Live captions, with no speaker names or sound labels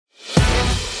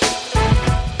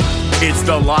It's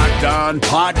the Locked On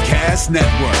Podcast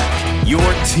Network, your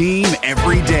team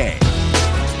every day.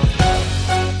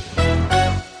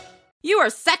 You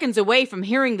are seconds away from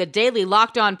hearing the daily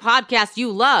Locked On podcast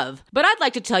you love, but I'd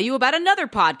like to tell you about another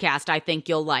podcast I think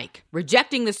you'll like.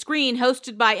 Rejecting the Screen,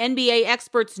 hosted by NBA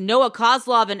experts Noah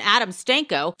Kozlov and Adam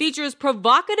Stanko, features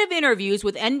provocative interviews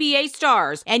with NBA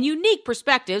stars and unique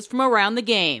perspectives from around the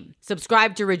game.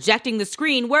 Subscribe to Rejecting the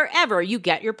Screen wherever you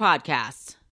get your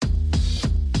podcasts.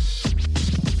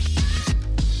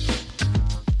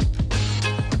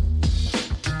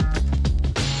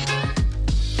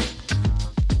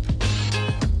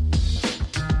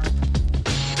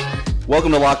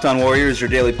 Welcome to Locked On Warriors, your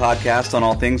daily podcast on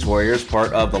all things Warriors,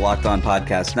 part of the Locked On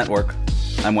Podcast Network.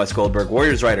 I'm Wes Goldberg,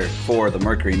 Warriors writer for the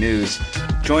Mercury News.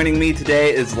 Joining me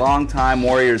today is longtime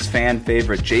Warriors fan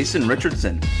favorite Jason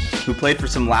Richardson, who played for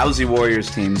some lousy Warriors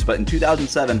teams, but in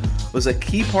 2007 was a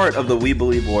key part of the We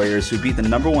Believe Warriors, who beat the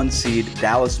number one seed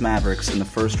Dallas Mavericks in the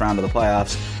first round of the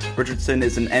playoffs. Richardson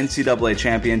is an NCAA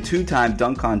champion, two-time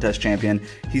dunk contest champion.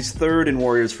 He's third in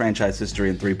Warriors franchise history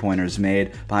in three-pointers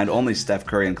made, behind only Steph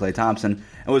Curry and Klay Thompson,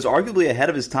 and was arguably ahead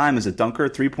of his time as a dunker,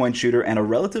 three-point shooter, and a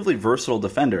relatively versatile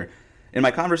defender. In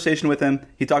my conversation with him,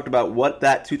 he talked about what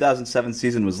that 2007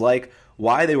 season was like,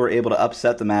 why they were able to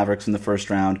upset the Mavericks in the first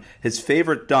round, his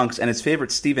favorite dunks, and his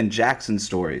favorite Steven Jackson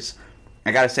stories.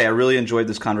 I gotta say, I really enjoyed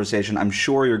this conversation. I'm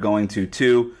sure you're going to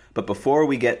too, but before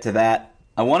we get to that,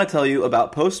 I want to tell you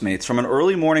about Postmates. From an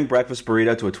early morning breakfast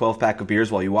burrito to a 12-pack of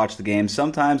beers while you watch the game,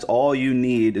 sometimes all you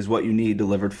need is what you need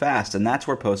delivered fast, and that's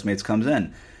where Postmates comes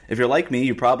in. If you're like me,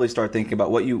 you probably start thinking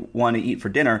about what you want to eat for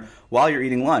dinner while you're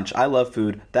eating lunch. I love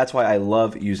food. That's why I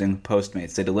love using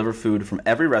Postmates. They deliver food from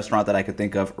every restaurant that I could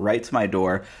think of right to my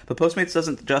door. But Postmates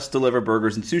doesn't just deliver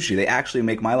burgers and sushi. They actually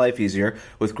make my life easier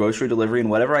with grocery delivery and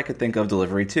whatever I could think of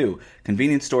delivery too.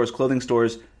 Convenience stores, clothing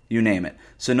stores, you name it.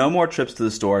 So no more trips to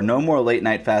the store, no more late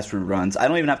night fast food runs. I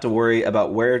don't even have to worry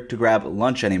about where to grab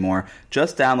lunch anymore.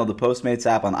 Just download the Postmates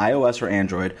app on iOS or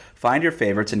Android, find your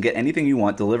favorites, and get anything you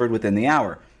want delivered within the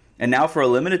hour. And now for a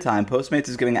limited time, Postmates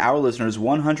is giving our listeners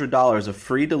 $100 of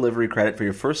free delivery credit for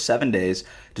your first 7 days.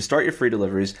 To start your free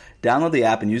deliveries, download the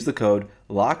app and use the code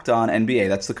LOCKEDONNBA.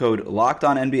 That's the code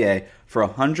LOCKEDONNBA for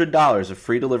 $100 of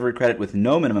free delivery credit with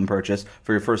no minimum purchase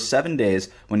for your first 7 days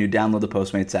when you download the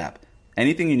Postmates app.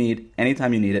 Anything you need,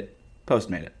 anytime you need it,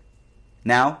 Postmate it.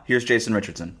 Now, here's Jason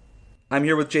Richardson. I'm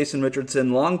here with Jason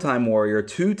Richardson, longtime Warrior,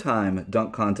 two-time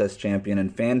dunk contest champion,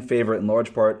 and fan favorite in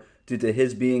large part due to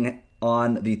his being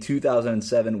on the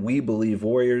 2007 We Believe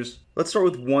Warriors. Let's start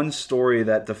with one story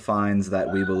that defines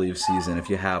that We Believe season, if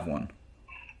you have one.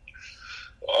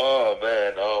 Oh,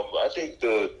 man. I think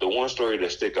the one story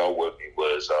that stick out with me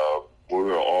was we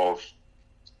were all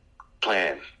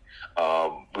playing.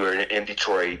 We were in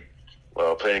Detroit,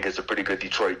 playing against a pretty good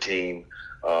Detroit team.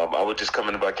 I was just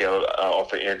coming back out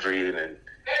off an injury and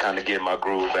kind of getting my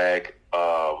groove back.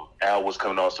 Al was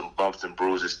coming off some bumps and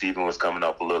bruises. Steven was coming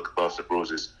off a little bumps and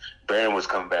bruises. Baron was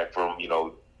coming back from,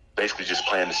 basically just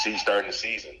playing starting the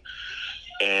season.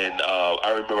 And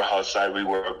I remember how excited we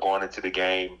were going into the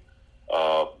game.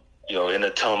 In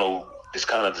the tunnel, it's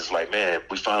kind of just like, man,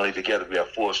 we finally together. We have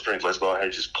full strength. Let's go ahead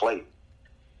and just play.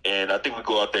 And I think we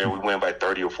go out there and we win by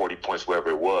 30 or 40 points, wherever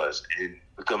it was. And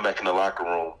we come back in the locker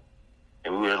room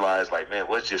and we realize, like, man,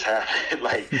 what just happened?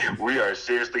 Like, we are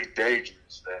seriously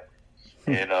dangerous, man.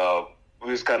 And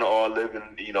we was kind of all living,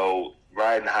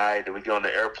 riding high. Then we get on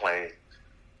the airplane.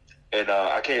 And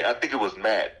I think it was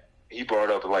Matt. He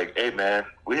brought up, like, hey, man,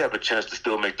 we have a chance to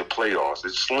still make the playoffs.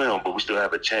 It's slim, but we still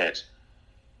have a chance.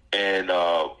 And we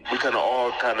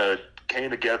all came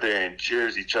together and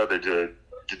cheers each other to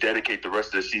dedicate the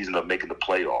rest of the season of making the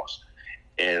playoffs.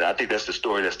 And I think that's the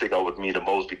story that stick out with me the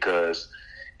most, because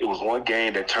it was one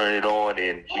game that turned it on,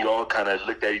 and we all kind of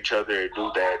looked at each other and knew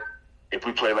that if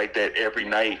we play like that every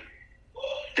night,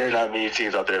 there are not many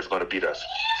teams out there that's going to beat us.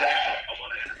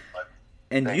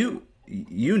 And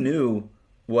you knew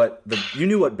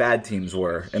what bad teams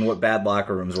were and what bad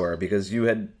locker rooms were, because you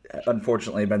had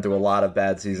unfortunately been through a lot of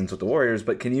bad seasons with the Warriors.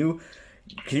 But can you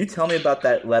tell me about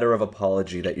that letter of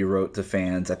apology that you wrote to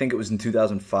fans? I think it was in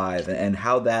 2005, and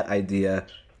how that idea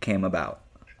came about.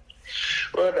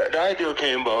 Well, the idea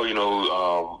came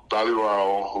about, Bobby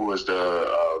Rao, who was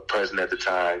the president at the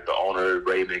time, the owner,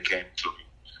 Raymond, came to me.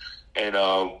 And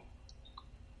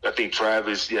I think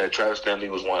Travis Stanley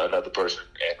was another person.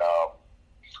 And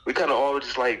we kind of all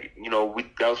just like,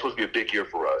 that was supposed to be a big year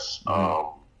for us.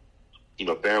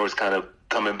 Mm-hmm. Baron was kind of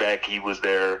coming back. He was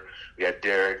there. We had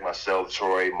Derek, myself,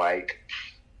 Troy, Mike.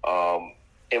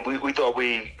 And we thought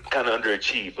we kind of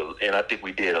underachieved, and I think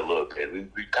we did a little bit.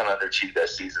 We kind of underachieved that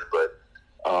season, but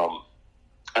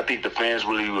I think the fans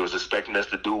really was expecting us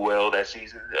to do well that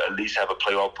season, at least have a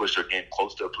playoff push or getting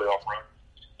close to a playoff run.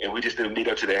 And we just didn't meet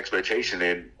up to the expectation.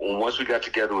 And once we got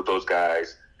together with those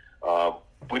guys,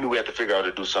 we knew we had to figure out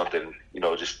to do something,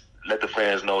 just let the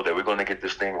fans know that we're going to get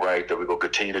this thing right, that we're going to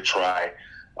continue to try.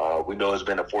 We know it's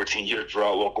been a 14-year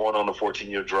drought. We're going on a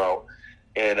 14-year drought.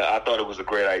 And I thought it was a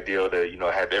great idea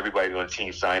to, have everybody on the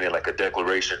team sign in like a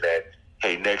declaration that,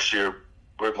 hey, next year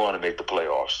we're going to make the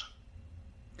playoffs.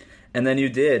 And then you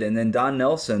did. And then Don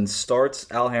Nelson starts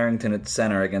Al Harrington at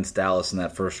center against Dallas in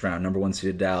that first round, number 1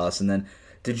 seeded Dallas. And then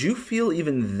did you feel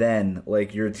even then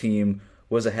like your team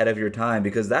was ahead of your time?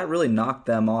 Because that really knocked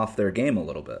them off their game a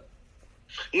little bit.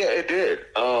 Yeah, it did.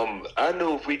 I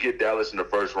knew if we get Dallas in the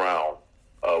first round,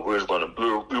 we were going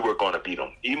to beat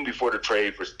them. Even before the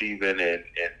trade for Steven and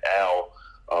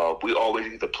Al, we always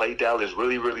either play Dallas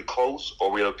really, really close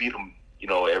or we'll beat them,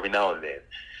 every now and then.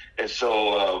 And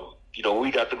so, when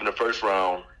we got them in the first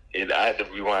round, and I had to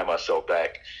rewind myself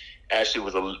back, actually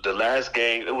was the last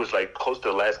game. It was like close to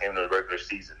the last game of the regular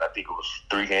season. I think it was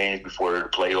 3 games before the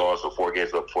playoffs or 4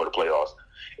 games before the playoffs.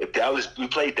 We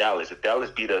played Dallas. If Dallas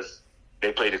beat us,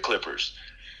 they play the Clippers.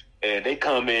 And they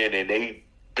come in and they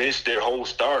benched their whole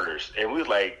starters. And we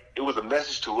it was a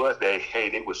message to us that, hey,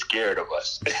 they were scared of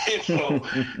us. And so,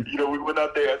 we went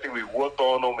out there. I think we whooped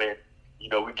on them. And,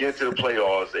 we get to the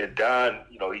playoffs. And Don,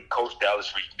 he coached Dallas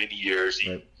for many years.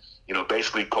 He,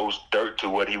 basically coached Dirk to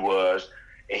what he was.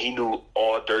 And he knew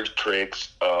all Dirk's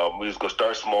tricks. We was going to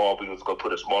start small. We was going to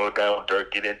put a smaller guy on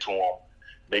Dirk, get into him,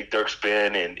 make Dirk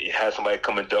spin, and have somebody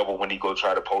come and double when he go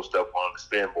try to post up on the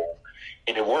spin move.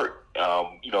 And it worked.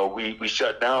 We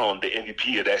shut down the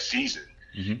MVP of that season,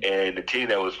 and the team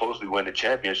that was supposed to win the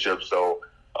championship. So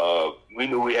we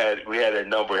knew we had a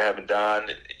number. Having Don,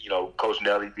 Coach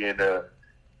Nelly being the,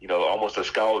 almost a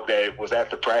scout that was at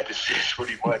the practices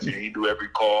pretty much, and he knew every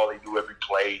call, he knew every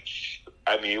play.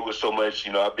 I mean, it was so much.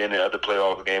 I've been in other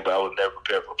playoff games, but I was never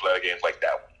prepared for playoff games like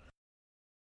that one.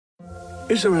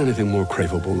 Is there anything more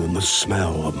craveable than the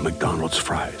smell of McDonald's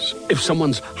fries? If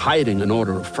someone's hiding an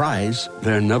order of fries,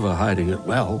 they're never hiding it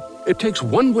well. It takes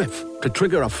one whiff to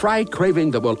trigger a fry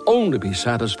craving that will only be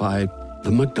satisfied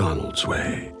the McDonald's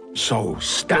way. So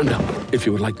stand up if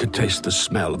you would like to taste the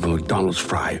smell of a McDonald's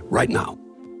fry right now.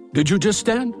 Did you just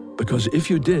stand? Because if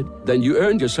you did, then you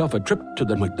earned yourself a trip to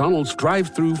the McDonald's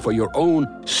drive-thru for your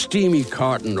own steamy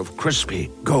carton of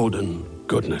crispy, golden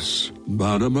goodness.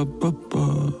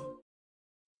 Ba-da-ba-ba-ba.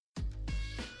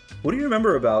 What do you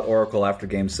remember about Oracle after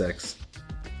Game 6?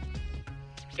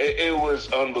 It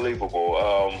was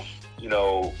unbelievable.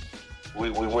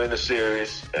 We win the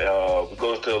series. We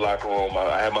go to the locker room.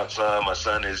 I have my son. My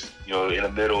son is, in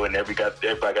the middle, and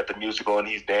everybody got the music on.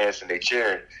 He's dancing, they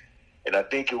cheering. And I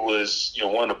think it was,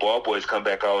 one of the ball boys come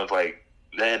back out and was like,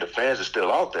 man, the fans are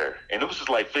still out there. And it was just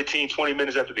like 15, 20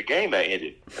 minutes after the game that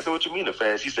ended. I said, what you mean the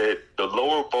fans? He said, the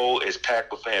lower bowl is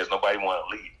packed with fans. Nobody want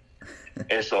to leave.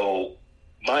 And so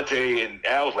Monte and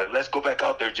Al was like, let's go back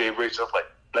out there, Jay Rich. I was like,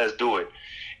 let's do it.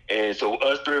 And so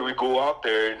us three, we go out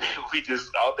there, and we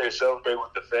just out there celebrate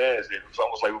with the fans. And it was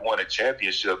almost like we won a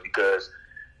championship because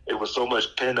it was so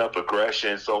much pent-up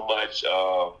aggression, so much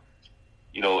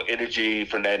energy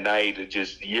from that night.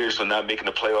 Just years from not making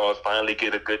the playoffs, finally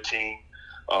get a good team.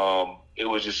 It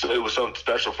was something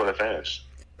special for the fans.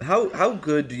 How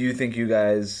good do you think you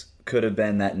guys could have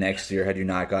been that next year had you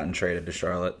not gotten traded to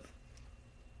Charlotte?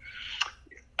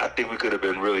 I think we could have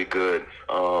been really good.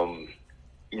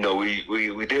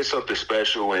 We did something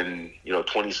special in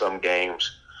 20-some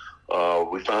games.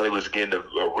 We finally was getting a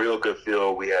real good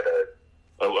feel. We had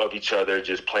of each other,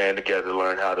 just playing together,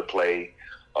 learn how to play.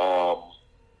 And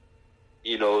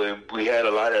we had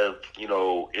a lot of,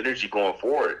 energy going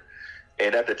forward.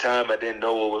 And at the time, I didn't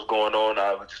know what was going on.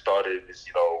 I just started this,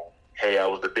 hey, I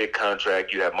was the big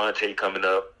contract. You have Monte coming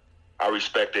up. I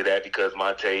respected that because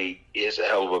Monte is a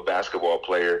hell of a basketball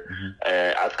player.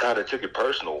 And I kind of took it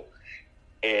personal.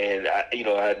 And,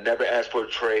 I never asked for a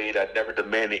trade. I never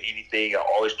demanded anything. I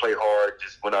always played hard,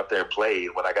 just went out there and played.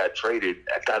 When I got traded,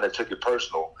 I kind of took it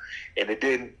personal. And it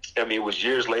didn't – it was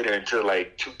years later until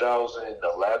like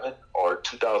 2011 or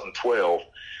 2012.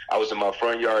 I was in my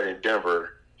front yard in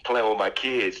Denver playing with my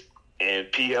kids.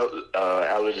 And P.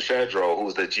 Alessandro, who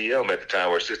was the GM at the time,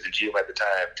 or assistant GM at the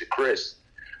time, to Chris,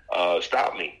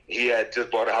 stopped me. He had just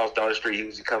bought a house down the street. He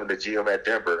was becoming the GM at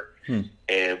Denver.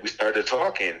 And we started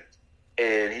talking.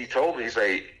 And he told me, he's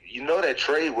like, that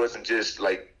trade wasn't just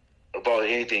like about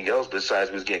anything else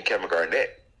besides we was getting Kevin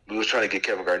Garnett. We was trying to get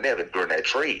Kevin Garnett during that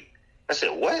trade. I said,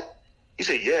 what? He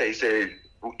said, yeah. He said,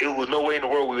 it was no way in the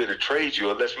world we were going to trade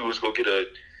you unless we was going to get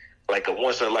like a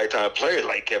once-in-a-lifetime player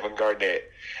like Kevin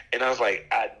Garnett. And I was like,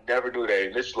 I never knew that.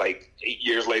 And it's like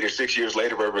 6 years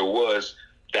later, whatever it was,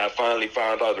 that I finally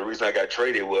found out the reason I got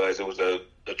traded was it was a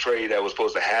trade that was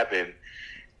supposed to happen.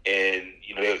 And,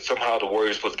 you know, somehow the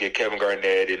Warriors were supposed to get Kevin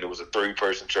Garnett, and it was a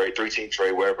three-team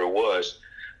trade, wherever it was.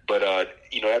 But,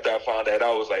 you know, after I found that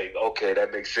out, I was like, okay,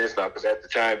 that makes sense now, because at the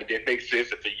time it didn't make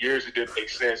sense. And for years it didn't make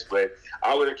sense. But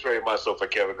I would have traded myself for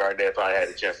Kevin Garnett if I had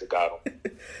a chance to got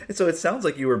him. So it sounds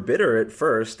like you were bitter at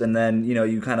first, and then, you know,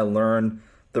 you kind of learn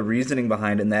the reasoning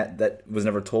behind it, and that was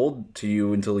never told to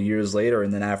you until years later.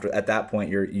 And then at that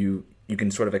point, you can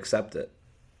sort of accept it.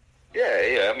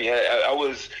 Yeah. I mean, I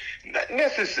was not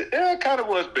necessarily, I kind of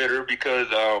was bitter because,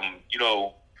 you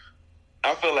know,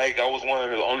 I feel like I was one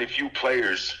of the only few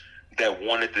players that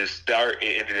wanted to start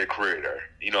and end their career there.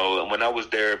 You know, when I was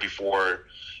there before,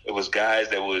 it was guys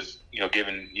that was, you know,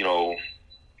 giving, you know,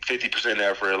 50%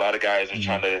 effort. A lot of guys were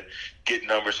trying to get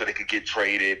numbers so they could get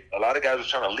traded. A lot of guys were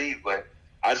trying to leave, but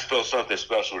I just felt something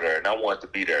special there, and I wanted to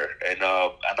be there. And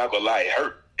I'm not going to lie, it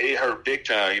hurt. It hurt big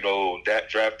time. You know, that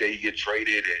draft day you get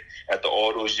traded, and after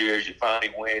all those years you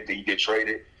finally win, then you get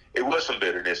traded. It was some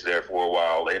bitterness there for a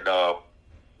while. And,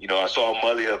 you know, I saw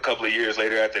Mully a couple of years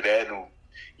later after that, and,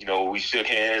 you know, we shook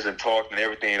hands and talked and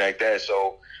everything like that.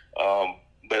 So,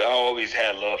 but I always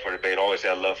had love for the Bay. I always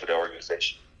had love for the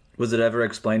organization. Was it ever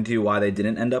explained to you why they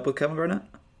didn't end up with Kevin Garnett?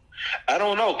 I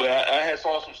don't know, but I had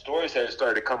saw some stories that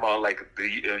started to come out like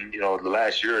the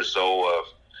last year or so of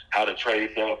how the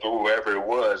trade fell through, wherever it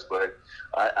was. But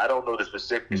I don't know the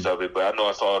specifics of it. But I know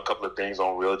I saw a couple of things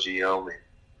on Real GM, and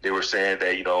they were saying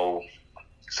that, you know,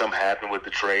 something happened with the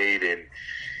trade, and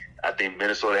I think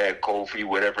Minnesota had cold feet,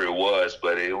 whatever it was.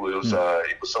 But it was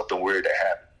something weird that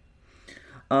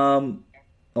happened.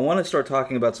 I want to start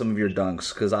talking about some of your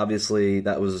dunks, because obviously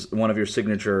that was one of your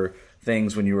signature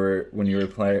things when you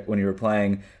were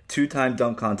playing. Two-time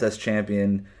dunk contest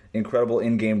champion, incredible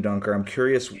in-game dunker. I'm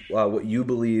curious what you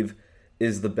believe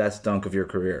is the best dunk of your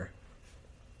career.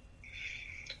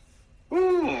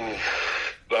 Ooh,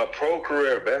 my pro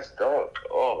career best dunk.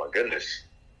 Oh my goodness,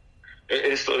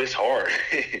 it's hard.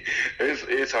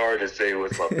 it's hard to say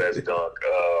what's my best dunk.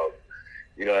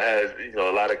 You know, it has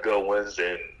a lot of good ones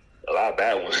and a lot of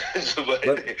bad ones,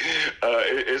 but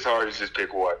it's hard to just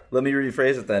pick one. Let me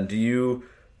rephrase it then. Do you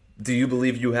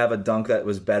believe you have a dunk that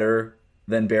was better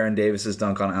than Baron Davis's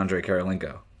dunk on Andre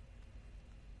Karolinko?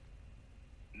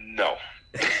 No.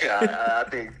 I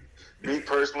think, me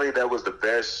personally, that was the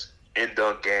best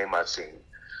in-dunk game I've seen,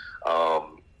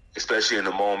 especially in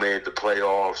the moment, the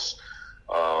playoffs.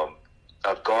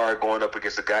 A guard going up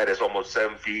against a guy that's almost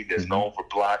 7 feet, that's known for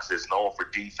blocks, that's known for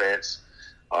defense.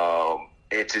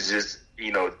 And to just,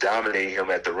 you know, dominate him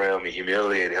at the rim and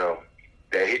humiliate him.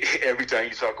 Every time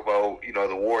you talk about, you know,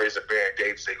 the Warriors and Baron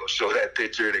Davis, they go show that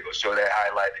picture, they go show that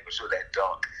highlight, they go show that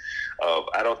dunk.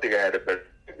 I don't think I had a better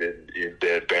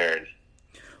than Baron.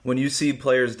 When you see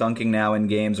players dunking now in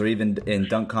games or even in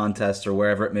dunk contests or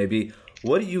wherever it may be,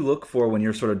 what do you look for when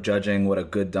you're sort of judging what a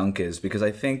good dunk is? Because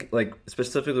I think, like,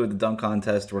 specifically with the dunk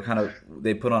contest,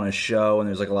 they put on a show and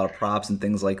there's like a lot of props and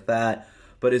things like that.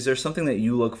 But is there something that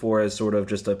you look for as sort of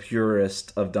just a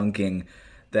purist of dunking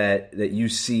that you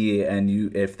see,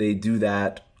 and if they do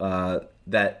that,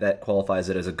 that qualifies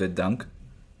it as a good dunk?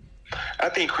 I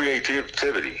think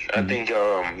creativity. I think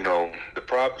you know, the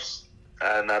props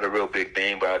are not a real big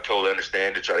thing, but I totally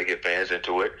understand to try to get fans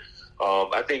into it.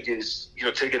 I think it's, you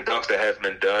know, taking dunks that has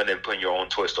been done and putting your own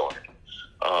twist on it.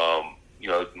 You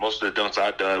know, most of the dunks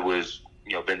I've done was,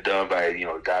 you know, been done by, you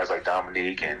know, guys like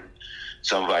Dominique and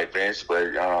some like Vince,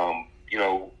 but you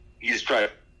know, you just try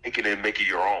to make it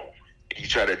your own. You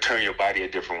try to turn your body a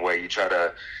different way. You try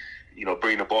to, you know,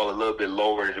 bring the ball a little bit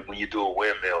lower when you do a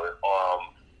windmill.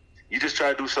 You just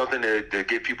try to do something to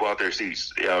get people out their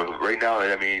seats. Right now,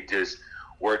 I mean, just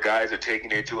where guys are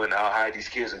taking it to and how high these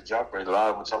kids are jumping, a lot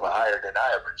of them somewhat higher than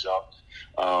I ever jumped.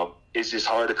 It's just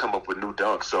hard to come up with new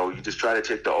dunks. So you just try to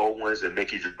take the old ones and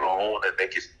make it your own and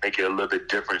make it a little bit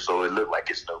different so it look like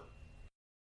it's new.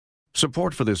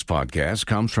 Support for this podcast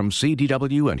comes from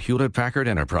CDW and Hewlett-Packard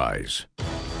Enterprise.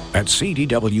 At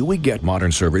CDW, we get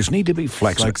modern servers need to be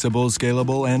flexible,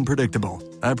 scalable, and predictable.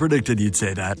 I predicted you'd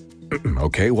say that.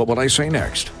 Okay, what will I say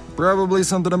next? Probably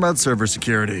something about server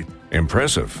security.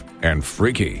 Impressive and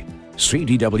freaky.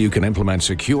 CDW can implement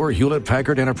secure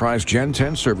Hewlett-Packard Enterprise Gen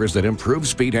 10 servers that improve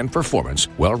speed and performance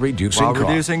while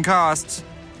reducing costs.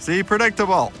 See,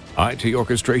 predictable. IT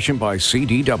orchestration by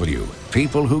CDW.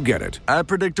 People who get it. I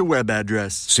predict a web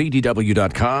address.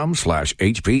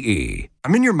 CDW.com/HPE.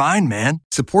 I'm in your mind, man.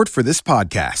 Support for this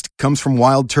podcast comes from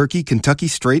Wild Turkey Kentucky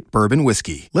Straight Bourbon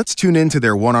Whiskey. Let's tune in to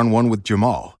their one-on-one with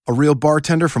Jamal, a real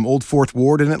bartender from Old Fourth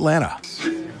Ward in Atlanta.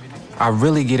 I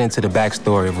really get into the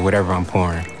backstory of whatever I'm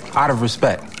pouring, out of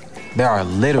respect. There are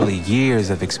literally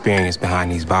years of experience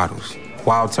behind these bottles.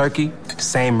 Wild Turkey,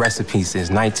 same recipe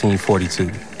since 1942.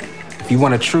 If you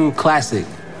want a true classic,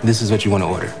 this is what you want to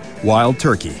order. Wild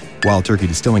Turkey. Wild Turkey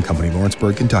Distilling Company,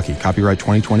 Lawrenceburg, Kentucky. Copyright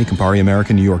 2020, Campari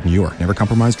American, New York, New York. Never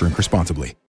compromise, drink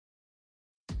responsibly.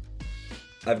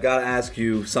 I've got to ask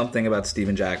you something about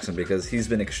Steven Jackson, because he's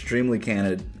been extremely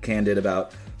candid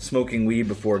about smoking weed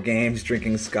before games,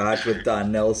 drinking scotch with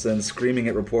Don Nelson, screaming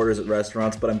at reporters at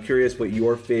restaurants, but I'm curious what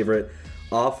your favorite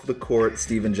off-the-court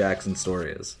Steven Jackson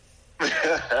story is.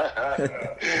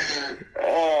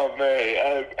 Oh,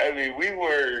 man. I mean, we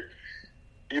were,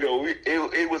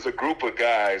 it was a group of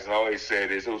guys, and I always say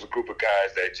this, it was a group of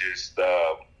guys that just,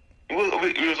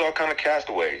 it was all kind of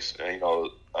castaways. And,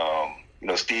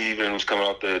 Steven was coming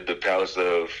off the Palace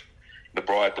of the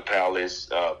Brawl at the Palace.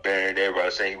 Baron, everybody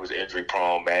was saying he was injury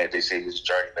prone. Matt, they say he was a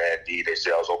journeyman. D, they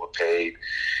said I was overpaid.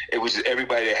 It was just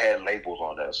everybody that had labels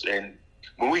on us. And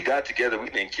when we got together, we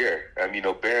didn't care. I mean,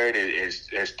 Baron and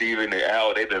Steven and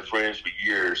Al, they've been friends for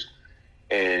years.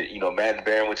 And, Matt and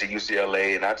Baron went to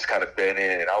UCLA, and I just kind of fed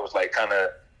in. And I was like kind of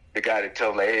the guy to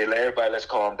tell them, like, hey, everybody, let's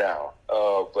calm down.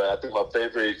 But I think my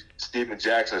favorite Steven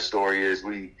Jackson story is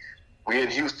we in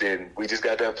Houston. We just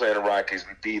got done playing the Rockets.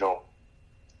 We beat them.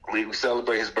 We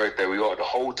celebrate his birthday. We all, the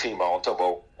whole team out. I'm talking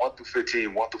about 1 through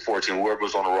 15, 1 through 14, whoever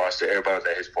was on the roster, everybody was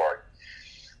at his party.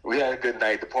 We had a good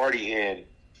night. The party ended,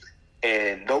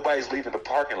 and nobody's leaving the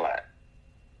parking lot.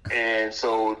 And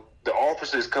so the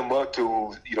officers come up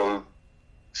to,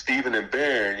 Steven and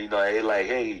Baron, they like,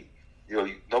 hey,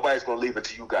 nobody's going to leave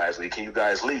until you guys leave. Can you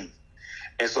guys leave?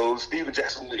 And so Steven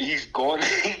Jackson, he's going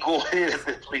in as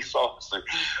a police officer.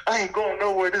 I ain't going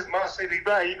nowhere. This is my city,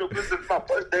 right? This is my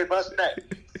birthday, my snack.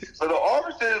 So the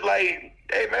officer is like,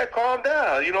 hey, man, calm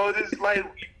down. This is like,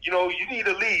 you need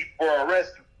to leave or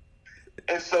arrest you.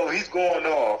 And so he's going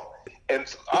off. And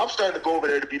I'm starting to go over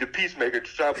there to be the peacemaker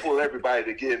to try to pull everybody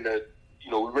to get in the,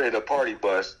 we rented a party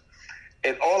bus.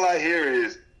 And all I hear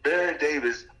is Baron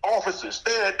Davis, officers,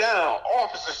 stand down.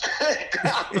 Officers, stand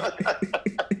down.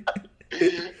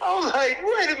 I was like,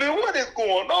 wait a minute, what is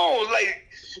going on? Like,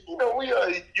 we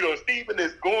are, Steven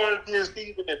is going here,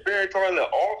 Steven and Baron telling the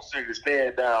officer to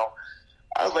stand down.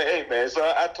 I was like, hey, man. So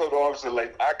I told the officer,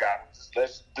 like, I got him.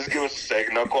 Just give us a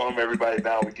second. I'll calm everybody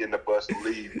down. We get in the bus and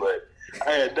leave. But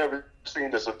I had never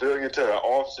seen a civilian tell an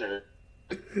officer.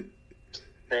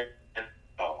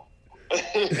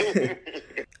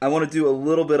 I want to do a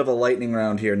little bit of a lightning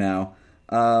round here now.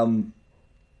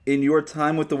 In your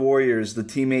time with the Warriors, the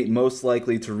teammate most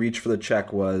likely to reach for the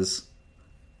check was?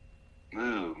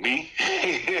 Me.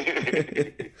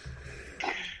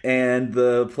 And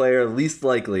the player least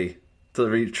likely to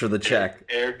reach for the check?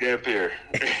 Eric Dampier.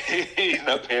 He's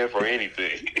not paying for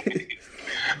anything.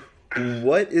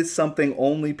 What is something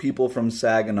only people from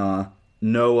Saginaw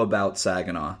know about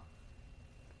Saginaw?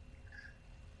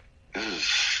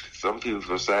 Some people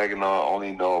from Saginaw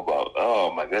only know about,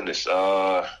 oh my goodness,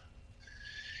 the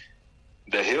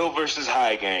Hill versus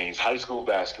High games, high school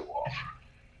basketball.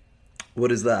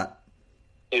 What is that?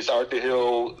 It's Arthur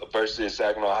Hill versus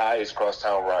Saginaw High. It's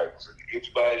crosstown rivals.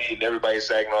 Everybody in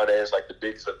Saginaw, that's like the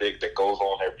biggest event that goes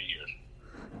on every year.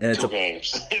 And it's 2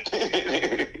 games.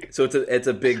 So it's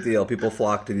a big deal. People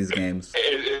flock to these games.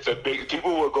 It's a big.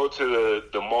 People will go to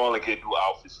the mall and get new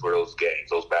outfits for those games,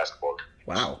 those basketball games.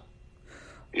 Wow.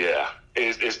 Yeah,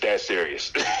 it's that serious.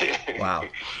 Wow.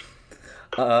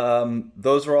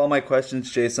 Those were all my questions,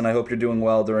 Jason. I hope you're doing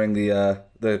well during the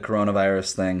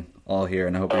coronavirus thing all here,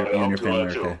 and I hope you and your family are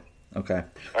okay. Okay.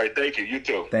 All right, thank you. You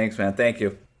too. Thanks, man. Thank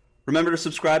you. Remember to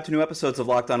subscribe to new episodes of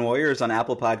Locked On Warriors on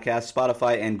Apple Podcasts,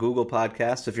 Spotify, and Google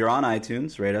Podcasts. If you're on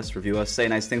iTunes, rate us, review us, say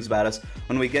nice things about us.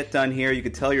 When we get done here, you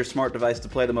can tell your smart device to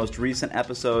play the most recent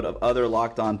episode of other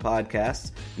Locked On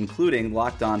podcasts, including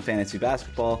Locked On Fantasy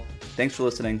Basketball. Thanks for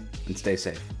listening, and stay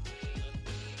safe.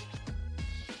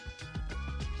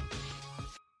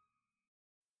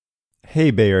 Hey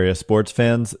Bay Area sports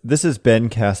fans, this is Ben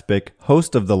Kaspick,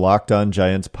 host of the Locked On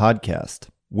Giants podcast,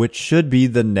 which should be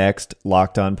the next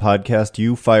Locked On podcast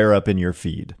you fire up in your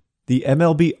feed. The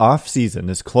MLB offseason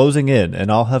is closing in, and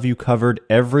I'll have you covered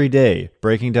every day,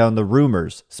 breaking down the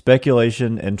rumors,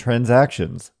 speculation, and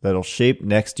transactions that'll shape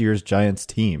next year's Giants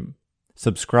team.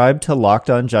 Subscribe to Locked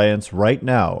On Giants right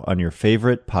now on your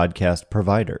favorite podcast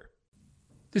provider.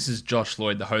 This is Josh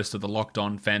Lloyd, the host of the Locked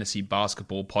On Fantasy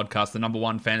Basketball Podcast, the number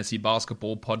one fantasy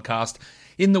basketball podcast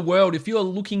in the world. If you are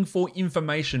looking for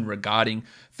information regarding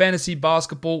fantasy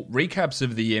basketball, recaps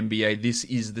of the NBA, this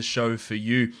is the show for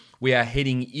you. We are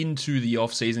heading into the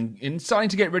offseason and starting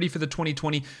to get ready for the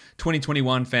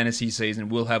 2020-2021 fantasy season.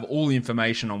 We'll have all the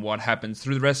information on what happens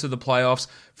through the rest of the playoffs,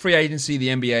 free agency, the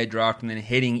NBA draft, and then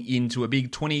heading into a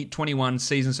big 2021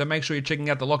 season. So make sure you're checking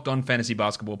out the Locked On Fantasy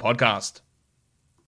Basketball Podcast.